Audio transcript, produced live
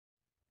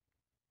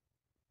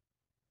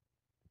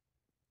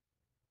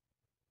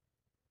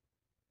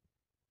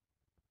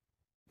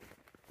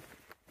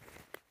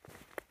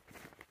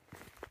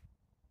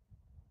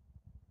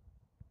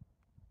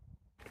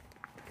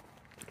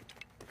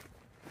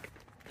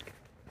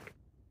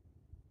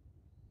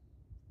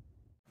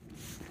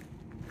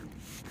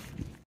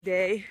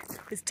Today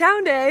is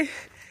town day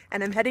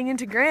and I'm heading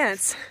into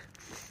Grants.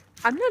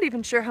 I'm not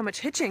even sure how much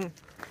hitching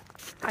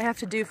I have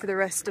to do for the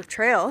rest of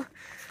trail.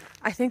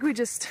 I think we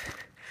just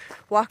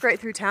walk right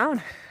through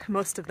town,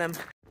 most of them.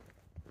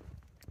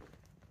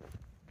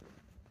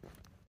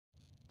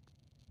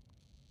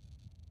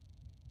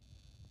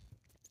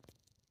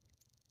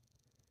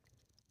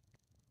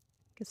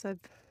 Guess I've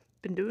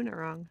been doing it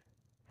wrong.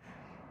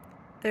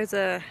 There's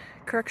a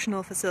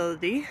correctional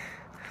facility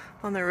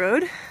on the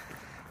road,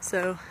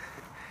 so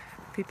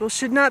people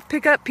should not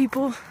pick up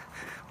people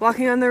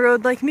walking on the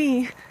road like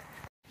me.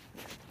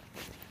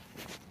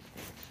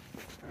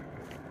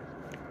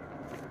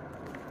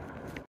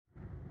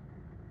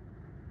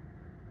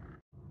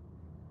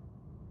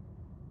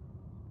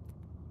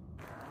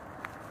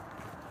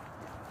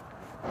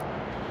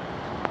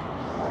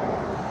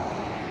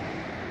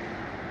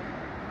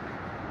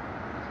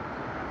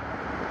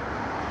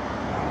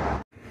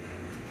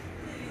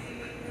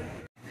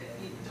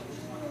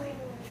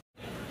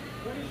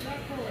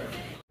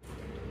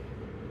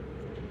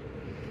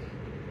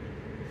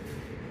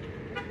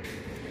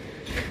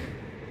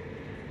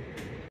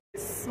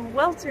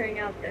 Sweltering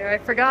out there. I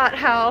forgot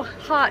how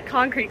hot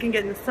concrete can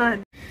get in the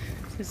sun.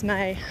 This is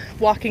my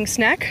walking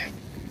snack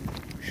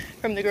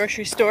from the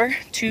grocery store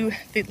to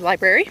the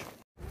library.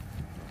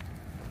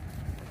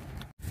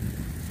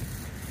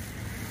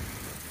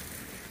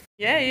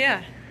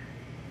 Yeah.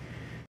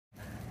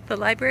 The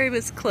library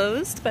was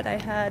closed, but I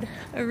had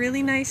a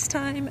really nice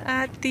time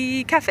at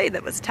the cafe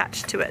that was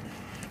attached to it.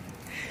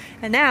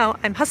 And now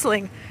I'm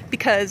hustling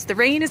because the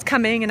rain is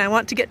coming and I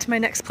want to get to my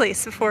next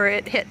place before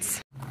it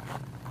hits.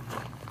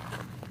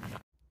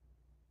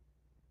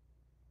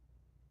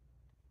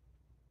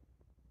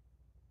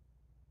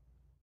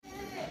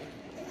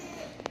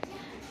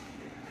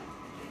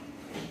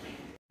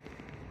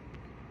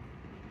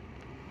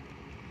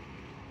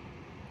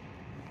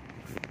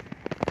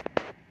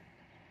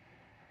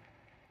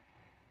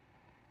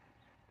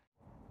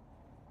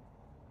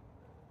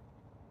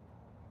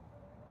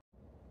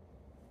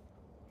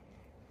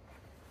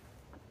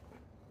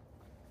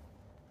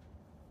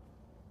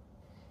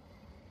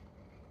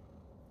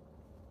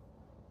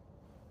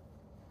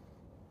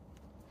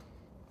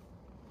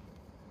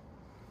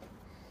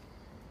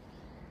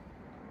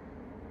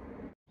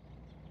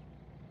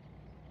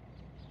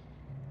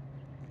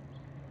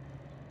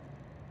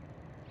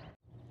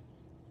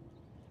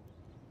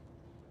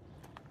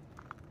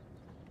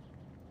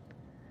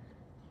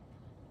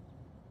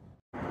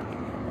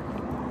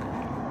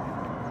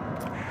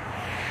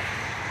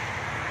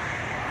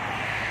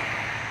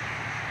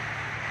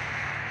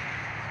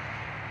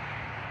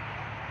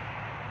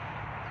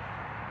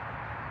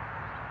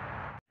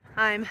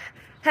 I'm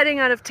heading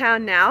out of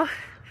town now,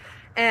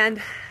 and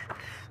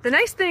the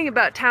nice thing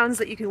about towns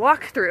that you can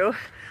walk through,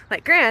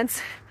 like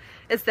Grants,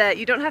 is that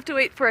you don't have to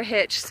wait for a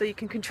hitch, so you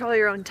can control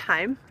your own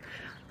time.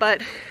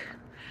 But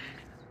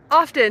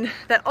often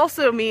that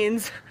also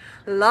means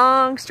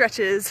long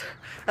stretches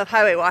of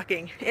highway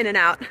walking in and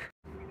out.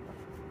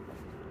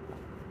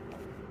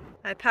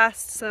 I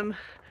passed some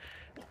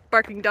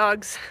barking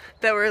dogs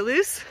that were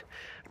loose,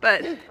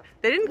 but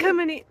they didn't come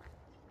any...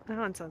 That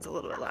one sounds a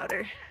little bit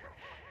louder.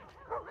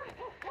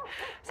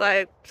 So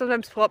I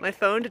sometimes pull up my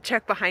phone to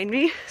check behind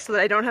me so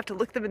that I don't have to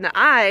look them in the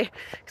eye,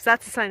 because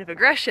that's a sign of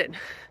aggression.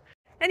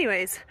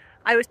 Anyways,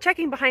 I was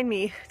checking behind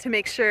me to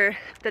make sure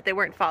that they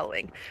weren't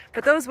following,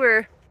 but those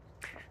were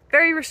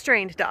very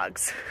restrained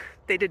dogs.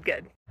 They did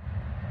good.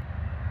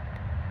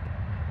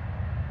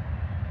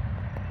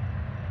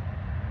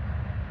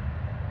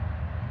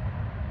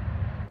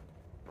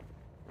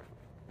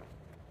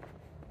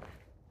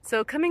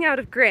 So coming out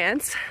of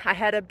Grants, I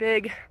had a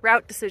big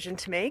route decision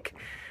to make.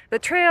 The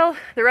trail,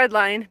 the red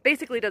line,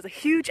 basically does a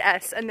huge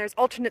S, and there's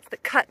alternates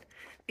that cut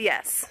the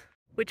S,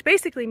 which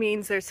basically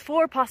means there's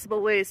 4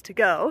 possible ways to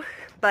go,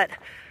 but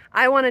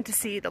I wanted to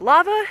see the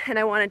lava and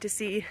I wanted to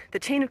see the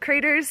chain of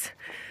craters.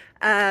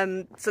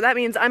 So that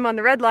means I'm on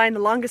the red line,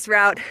 the longest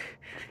route,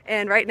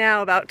 and right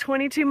now about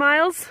 22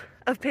 miles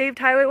of paved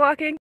highway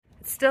walking.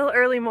 It's still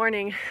early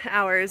morning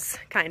hours,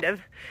 kind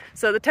of,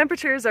 so the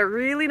temperatures are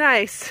really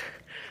nice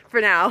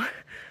for now,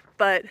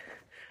 but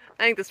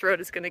I think this road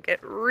is gonna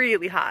get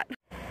really hot.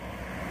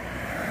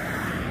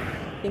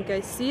 I think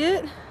I see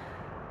it. Is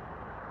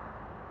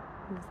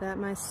that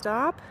my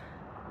stop?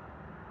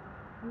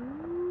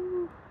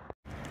 Ooh.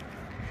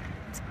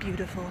 It's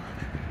beautiful.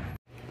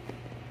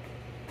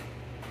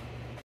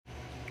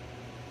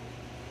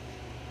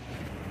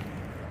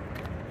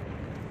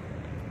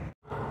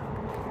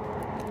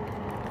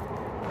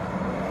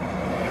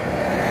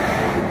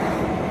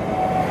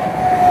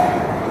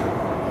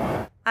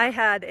 I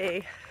had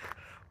a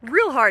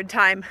real hard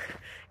time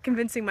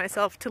convincing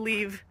myself to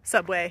leave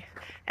Subway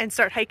and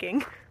start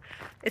hiking.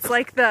 It's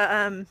like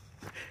the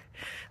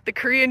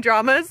Korean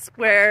dramas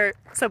where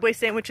Subway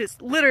sandwiches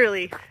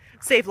literally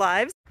save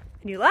lives.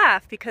 And you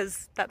laugh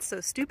because that's so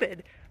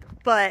stupid.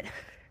 But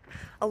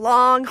a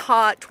long,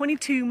 hot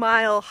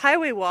 22-mile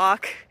highway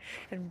walk,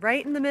 and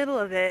right in the middle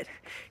of it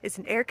is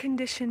an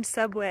air-conditioned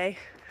Subway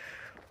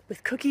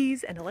with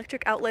cookies and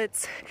electric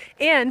outlets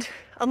and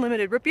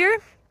unlimited root beer.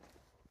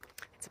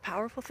 It's a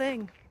powerful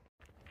thing.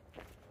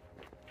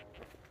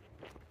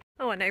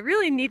 Oh, and I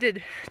really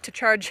needed to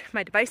charge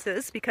my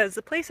devices because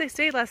the place I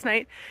stayed last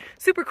night,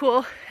 super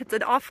cool. It's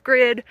an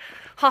off-grid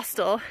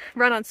hostel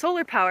run on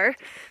solar power.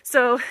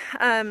 So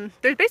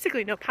there's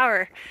basically no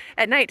power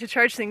at night to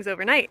charge things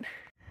overnight.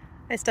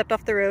 I stepped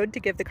off the road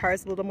to give the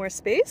cars a little more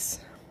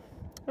space.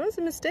 That was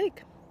a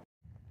mistake.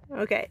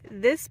 Okay,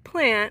 this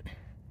plant,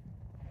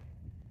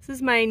 this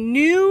is my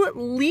new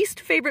least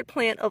favorite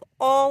plant of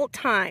all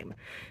time.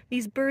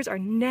 These burrs are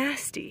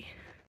nasty.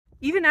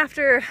 Even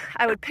after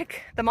I would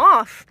pick them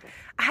off,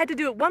 I had to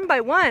do it one by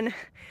one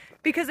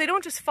because they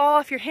don't just fall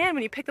off your hand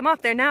when you pick them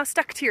off. They're now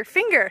stuck to your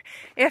finger.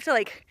 You have to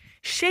like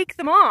shake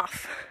them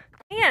off.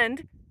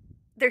 And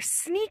they're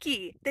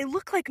sneaky. They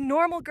look like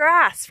normal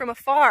grass from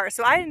afar,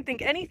 so I didn't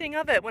think anything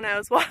of it when I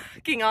was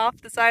walking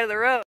off the side of the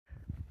road.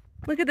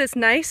 Look at this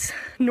nice,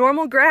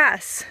 normal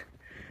grass.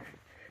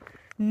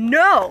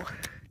 No,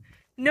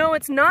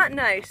 it's not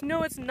nice.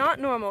 No, it's not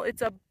normal.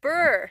 It's a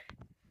burr.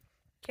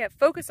 Can't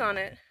focus on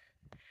it.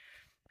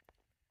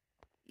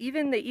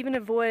 They even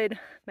avoid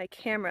my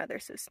camera. They're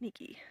so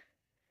sneaky.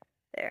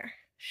 There,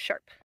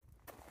 sharp.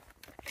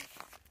 My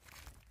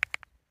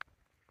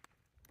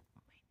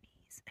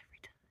knees every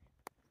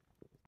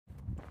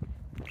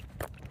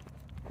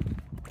time.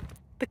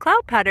 The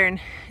cloud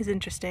pattern is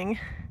interesting.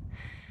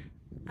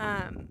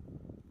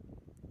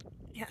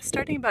 Yeah,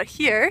 starting about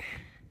here,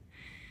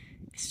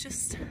 it's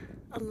just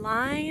a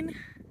line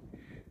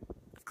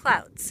of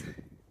clouds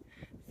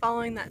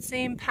following that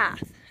same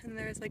path. And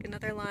there's like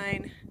another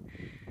line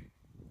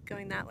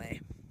going that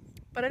way.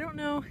 But I don't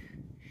know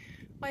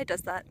why it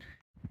does that.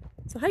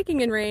 So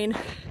hiking in rain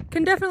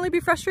can definitely be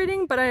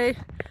frustrating, but I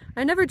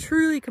never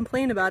truly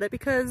complain about it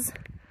because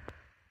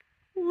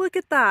look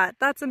at that.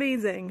 That's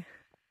amazing.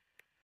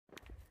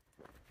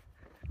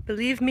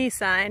 Believe me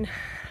sign,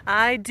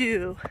 I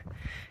do.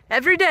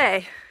 Every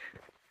day.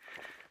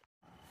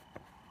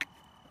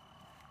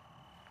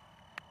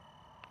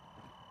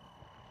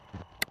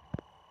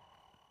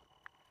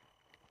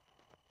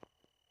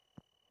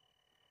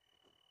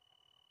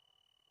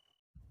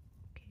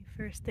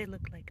 First they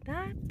look like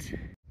that,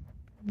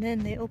 and then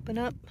they open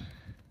up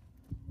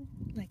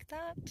like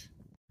that,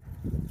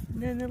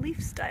 and then the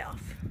leaves die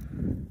off.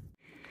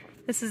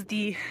 This is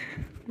the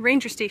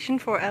ranger station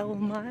for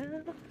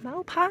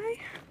Malpai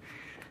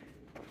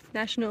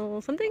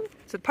National something.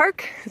 Is it a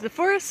park? Is it a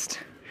forest?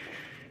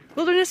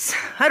 Wilderness?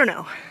 I don't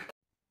know.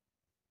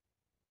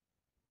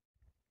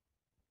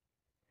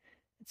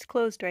 It's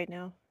closed right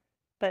now,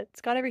 but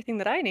it's got everything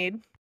that I need.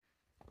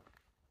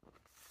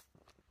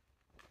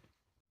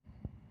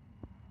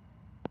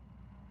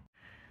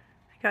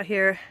 Got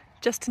here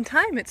just in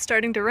time. It's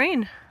starting to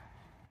rain.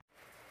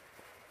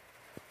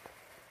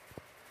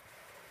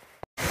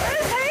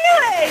 It's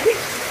hailing!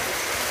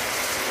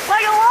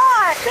 Like a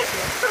lot!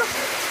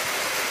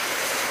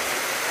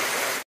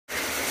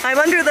 I'm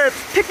under the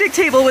picnic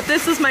table with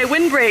this as my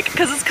windbreak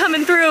because it's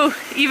coming through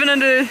even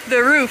under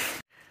the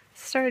roof. It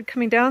started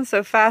coming down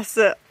so fast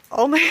that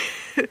all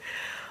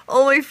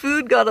my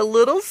food got a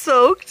little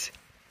soaked.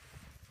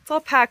 It's all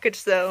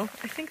packaged though.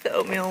 I think the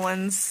oatmeal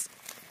ones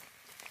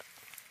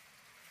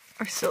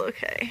are still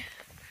okay.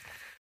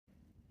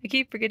 I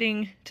keep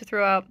forgetting to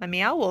throw out my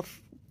Meow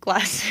Wolf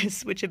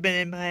glasses, which have been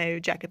in my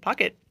jacket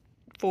pocket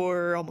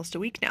for almost a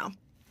week now.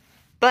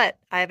 But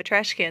I have a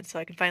trash can, so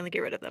I can finally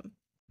get rid of them.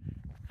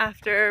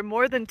 After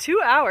more than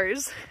 2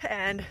 hours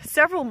and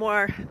several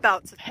more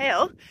bouts of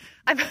hail,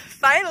 I'm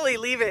finally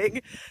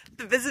leaving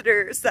the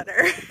visitor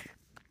center.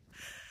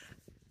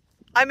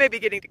 I may be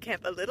getting to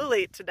camp a little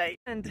late tonight,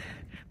 and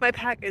my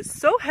pack is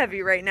so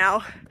heavy right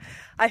now.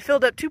 I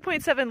filled up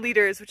 2.7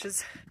 liters, which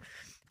is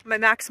my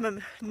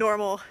maximum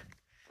normal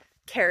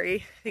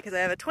carry because I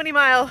have a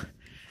 20-mile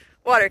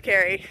water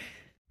carry.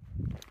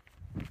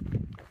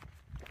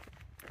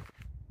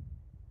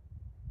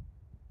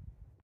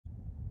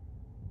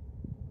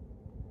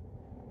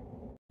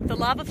 The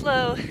lava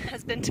flow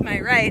has been to my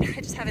right.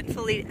 I just haven't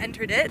fully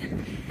entered it.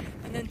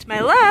 And then to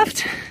my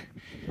left,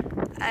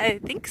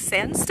 I think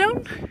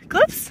sandstone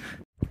cliffs.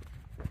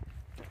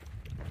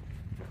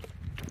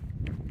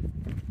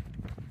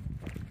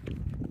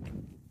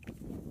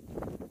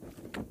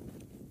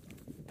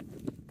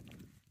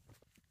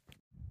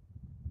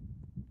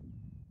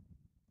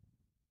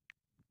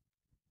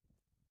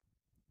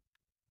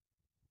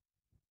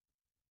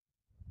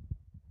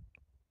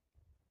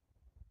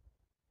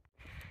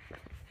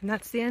 And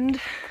that's the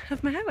end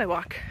of my highway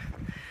walk.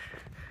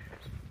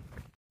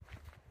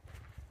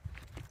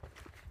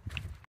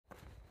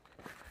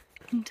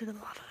 Into the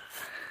lava.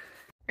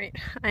 Right,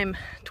 I'm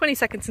 20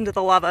 seconds into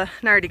the lava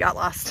and I already got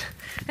lost.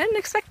 I didn't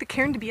expect the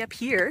cairn to be up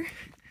here.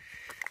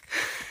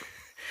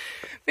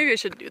 Maybe I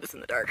shouldn't do this in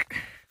the dark.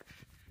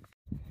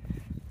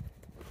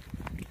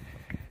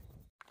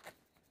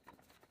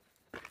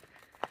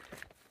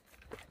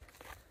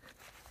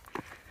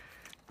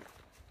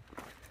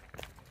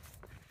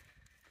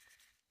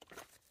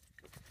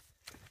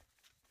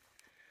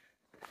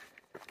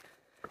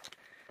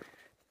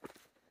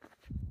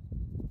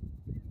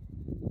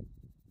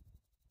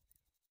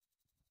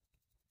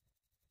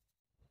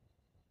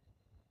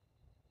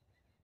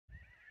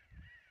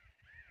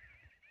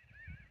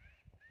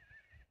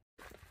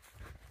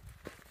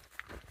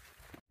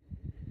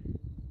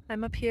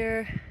 I'm up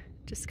here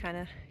just kind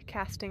of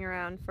casting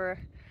around for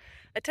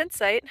a tent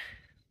site,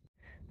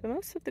 but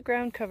most of the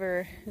ground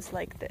cover is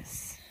like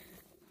this.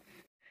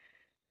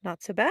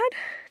 Not so bad.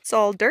 It's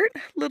all dirt,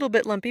 a little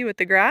bit lumpy with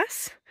the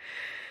grass.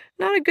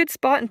 Not a good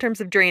spot in terms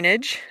of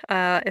drainage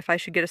if I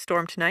should get a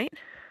storm tonight.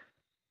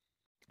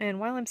 And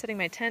while I'm setting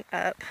my tent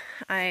up,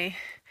 I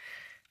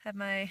have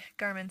my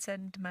Garmin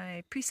send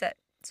my preset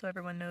so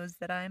everyone knows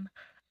that I'm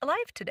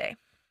alive today.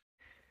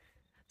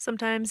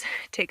 Sometimes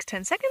it takes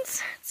 10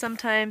 seconds,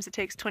 sometimes it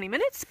takes 20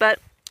 minutes, but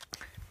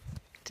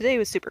today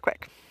was super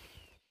quick.